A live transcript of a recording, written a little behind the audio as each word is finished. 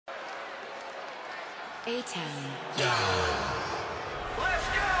A-Town. Let's go!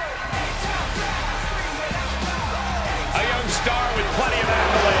 A young star with plenty of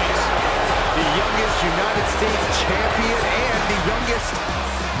accolades. The youngest United States champion and the youngest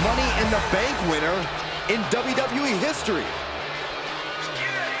Money in the Bank winner in WWE history.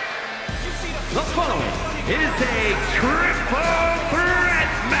 The following is a triple threat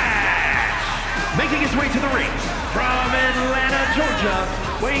match. Making his way to the ring from Atlanta, Georgia,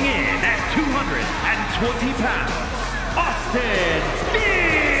 weighing in at 220 pounds, Austin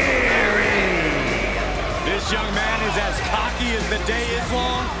Theory. This young man is as cocky as the day is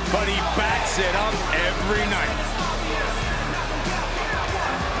long, but he backs it up every night.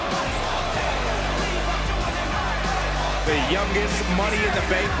 The youngest Money in the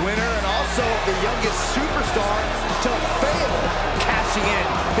Bank winner and also the youngest superstar to fail cashing in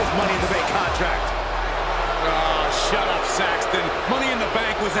his Money in the Bank contract. Oh, shut up, Saxton. Money in the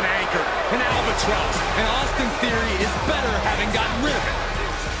Bank was an anchor, an albatross, and Austin Theory is better having gotten rid of it.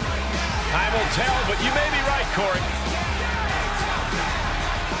 Time will tell, but you may be right, Corey.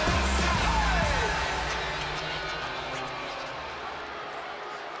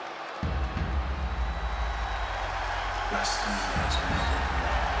 Wrestling has never been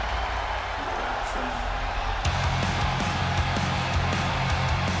without friends.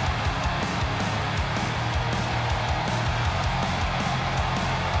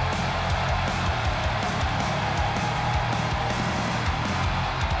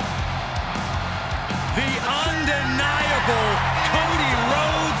 The undeniable Cody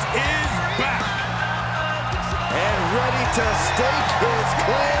Rhodes is back. And ready to stake his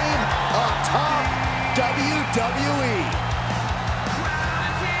claim atop WWE.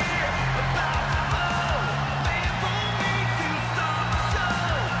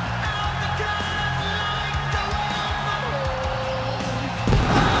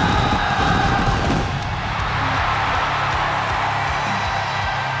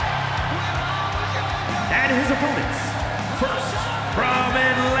 And his opponents, first from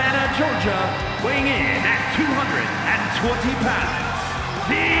Atlanta, Georgia, weighing in at 220 pounds,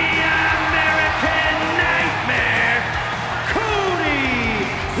 the American Nightmare, Cody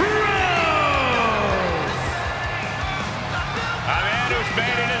Rhodes. A man who's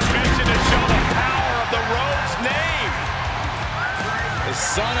made it his mission to show the power of the Rhodes name. The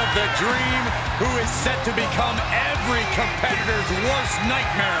son of the dream, who is set to become every competitor's worst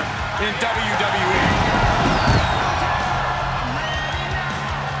nightmare in WWE.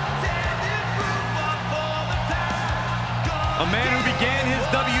 A man who began his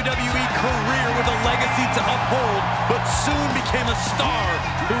WWE career with a legacy to uphold, but soon became a star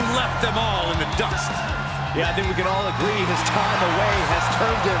who left them all in the dust. Yeah, I think we can all agree his time away has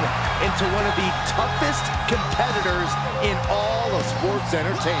turned him into one of the toughest competitors in all of sports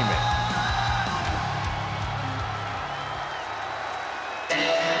entertainment.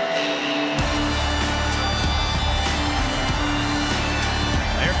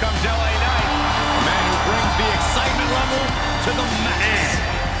 Here comes LA Knight, a man who brings the excitement level to the max.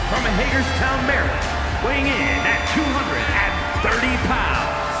 And from Hagerstown, Maryland, weighing in at 230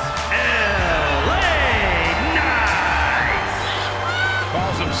 pounds, LA Knight.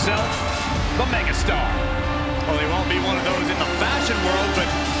 Calls himself the megastar. Well, he won't be one of those in the fashion world, but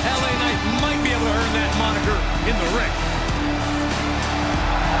LA Knight might be able to earn that moniker in the ring.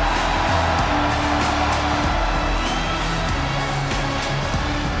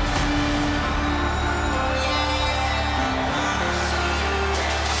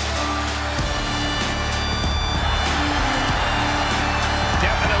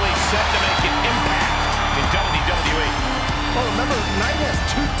 Definitely set to make an impact in WWE. Well, remember, Knight has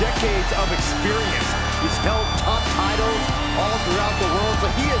 2 decades of experience. He's held top titles all throughout the world, so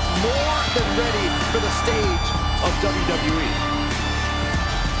he is more than ready for the stage of WWE.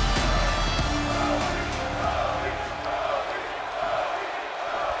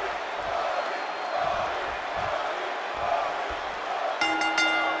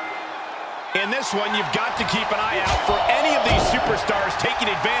 In this one, you've got to keep an eye out for any of these superstars taking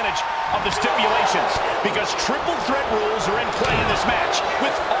advantage of the stipulations, because triple threat rules are in play in this match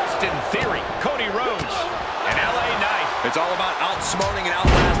with Austin Theory, Cody Rhodes, and LA Knight. It's all about outsmarting and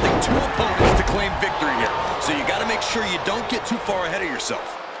outlasting 2 opponents to claim victory here. So you got to make sure you don't get too far ahead of yourself.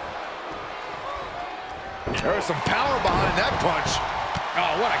 There was some power behind that punch.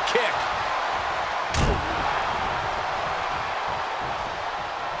 Oh, what a kick.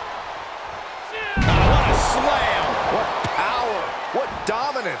 Slam! What power! What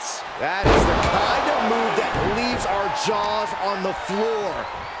dominance! That is the kind of move that leaves our jaws on the floor.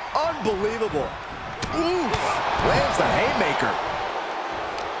 Unbelievable. Oof! Lands the haymaker.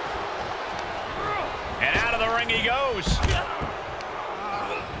 ring he goes.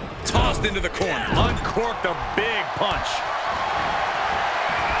 Tossed into the corner. Uncorked a big punch.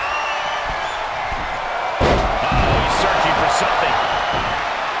 Oh, he's searching for something.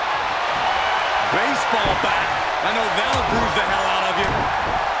 Baseball bat. I know that'll bruise the hell out of you.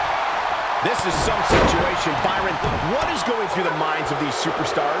 This is some situation. Byron, what is going through the minds of these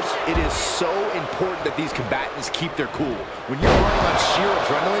superstars? It is so important that these combatants keep their cool. When you're running on sheer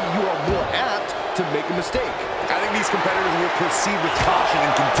adrenaline, you are more apt to make a mistake. I think these competitors will proceed with caution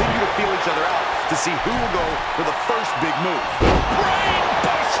and continue to feel each other out to see who will go for the first big move. Brain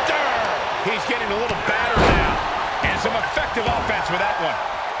buster! He's getting a little battered now. And some effective offense with that one.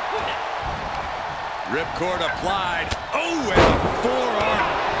 Ripcord applied. Oh, and a forearm.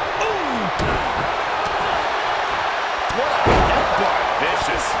 What a headbutt.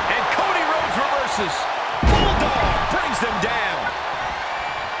 Vicious. And Cody Rhodes reverses. Bulldog brings them down.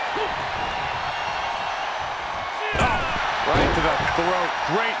 Oh, right to the throat.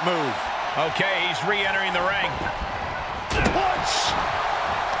 Great move. Okay, he's re-entering the ring. Punch!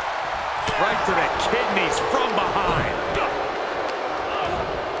 Right to the kidneys from behind.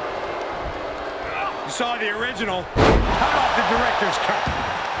 You saw the original. How about the director's cut?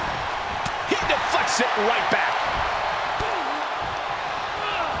 He deflects it right back.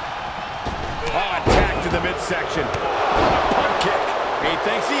 Oh, attack to the midsection. A punt kick. He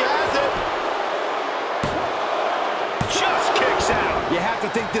thinks he has it. Just kicks out. You have to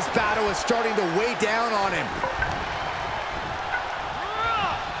think this battle is starting to weigh down on him.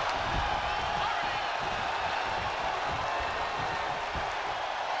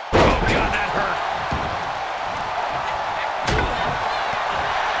 Oh, God, that hurt.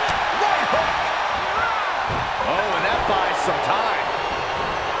 Right hook. Oh, and that buys some time.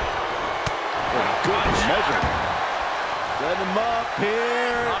 Good measure. Set him up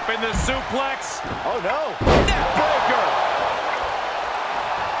here. Up in the suplex. Oh, no. Neck breaker.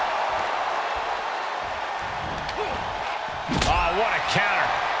 Oh, what a counter.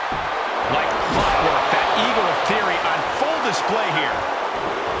 Like clockwork, that Eagle of Theory on full display here.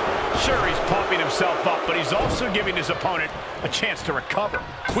 Sure, he's pumping himself up, but he's also giving his opponent a chance to recover.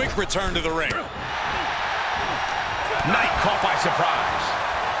 Quick return to the ring. Knight caught by surprise.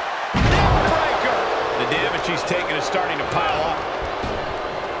 The damage he's taken is starting to pile up.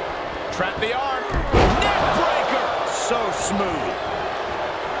 Trap the arm. Neck breaker. So smooth.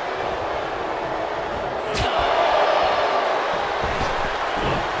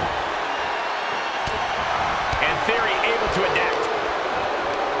 And Theory able to adapt.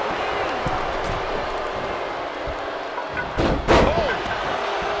 Oh!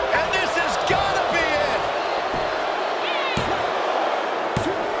 And this has got to be it!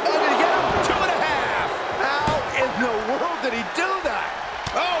 Oh, did he get him? 2.5. How in the world did he do that?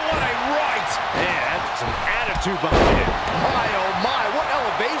 Oh, what a right! Man, that's some attitude behind it. My, oh my, what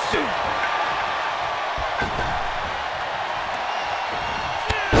elevation.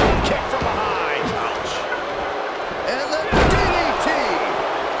 Kick from behind. Ouch. And the DDT.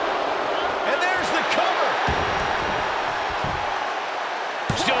 And there's the cover.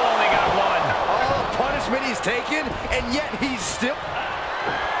 Still only got one. All the punishment he's taken, and yet he's still...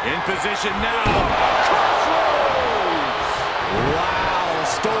 In position now. Crossroads. Wow,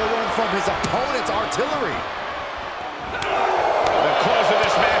 stole one from his opponent's artillery. The close of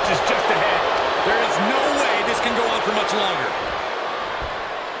this match is just ahead. There is no way this can go on for much longer.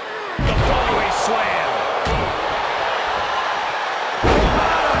 The following slam.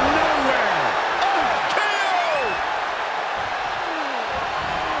 Out of nowhere. KO.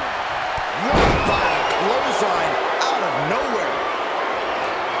 Right by a clothesline out of nowhere.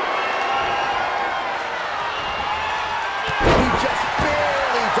 He just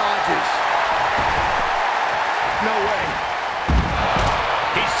barely dodges. No way.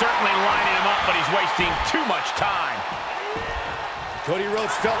 He's certainly lining him up, but he's wasting too much time. Cody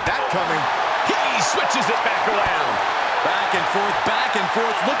Rhodes felt that coming. He switches it back around. Back and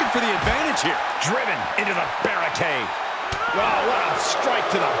forth, looking for the advantage here. Driven into the barricade. Oh, what a strike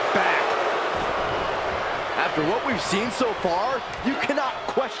to the back. After what we've seen so far, you cannot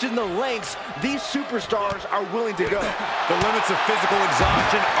question the lengths these superstars are willing to go. The limits of physical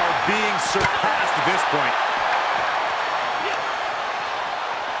exhaustion are being surpassed at this point.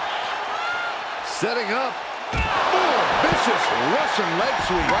 Setting up. Oh, vicious Russian leg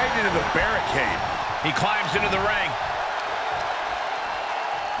sweep. Right into the barricade. He climbs into the ring.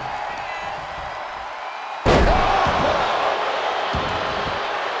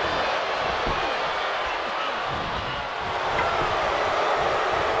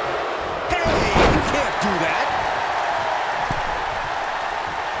 Do that.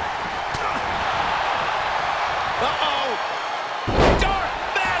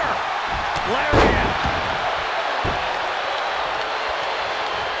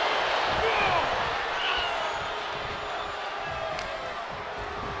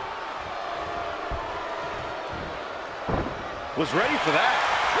 was ready for that.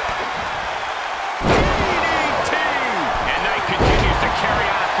 DDT! And Knight continues to carry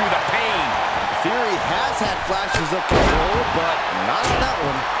on through the pain. Theory has had flashes of control, but not on that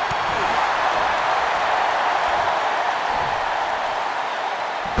one.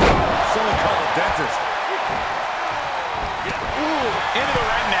 Someone call a dentist. Ooh, into the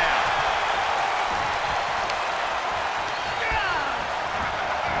ring now.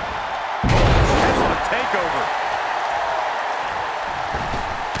 Takeover.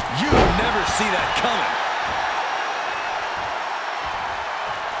 You never see that coming.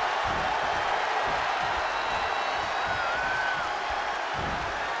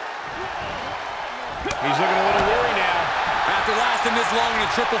 He's looking a little weary now. After lasting this long in a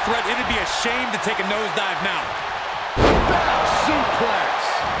triple threat, it'd be a shame to take a nosedive now. Back suplex.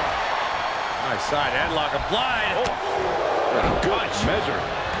 Nice side headlock applied. Oh, good measure.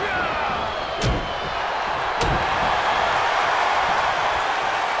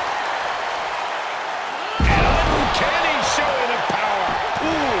 Kenny showing the power.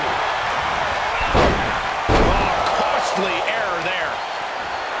 Ooh. Oh, costly error there.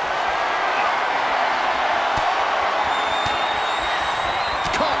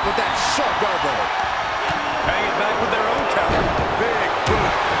 Caught with that sharp elbow. Hang it back with their own counter. Big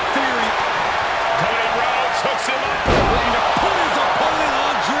boot. Theory. Cody Rhodes hooks him up. Looking to put his opponent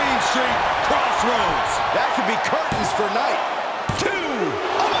on Dream Street. Crossroads. That could be curtains for Knight. Two.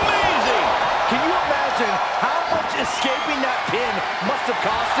 Amazing. Can you imagine how much escaping that pin must have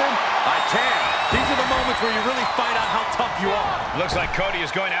cost him? I can. These are the moments where you really find out how tough you are. Looks like Cody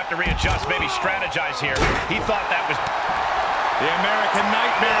is going to have to readjust, maybe strategize here. He thought that was the American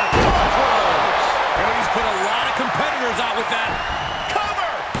Nightmare. Crossroads. Cody's put a lot of competitors out with that. Cover!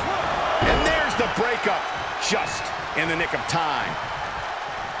 And there's the breakup, just in the nick of time.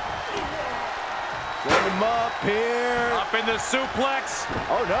 Set him up here. Up in the suplex.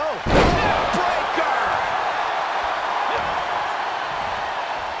 Oh, no. Breaker!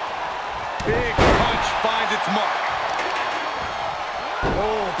 Big punch finds its mark.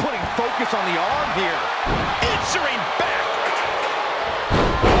 Oh, putting focus on the arm here. Answering back.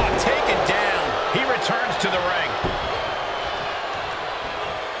 Oh, taken down. He returns to the ring.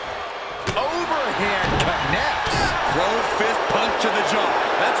 Overhand connects. Closed fist punch to the jaw.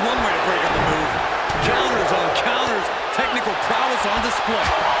 That's one way to break up the move. Counters on counters. Technical prowess on display.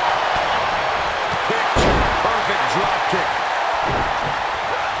 Picture perfect drop kick.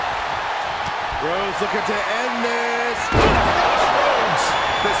 Rhodes looking to end this. Rhodes.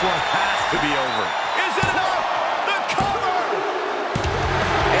 This one has to be over. Is it enough? The cover!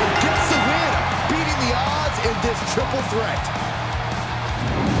 And gets the win, beating the odds in this triple threat.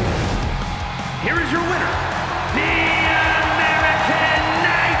 Here is your winner, the American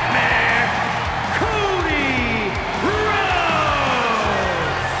Nightmare, Cody Rhodes!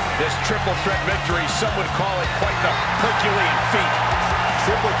 This triple threat victory, some would call it quite the Herculean feat.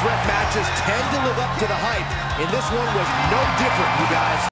 Triple threat matches tend to live up to the hype, and this one was no different, you guys.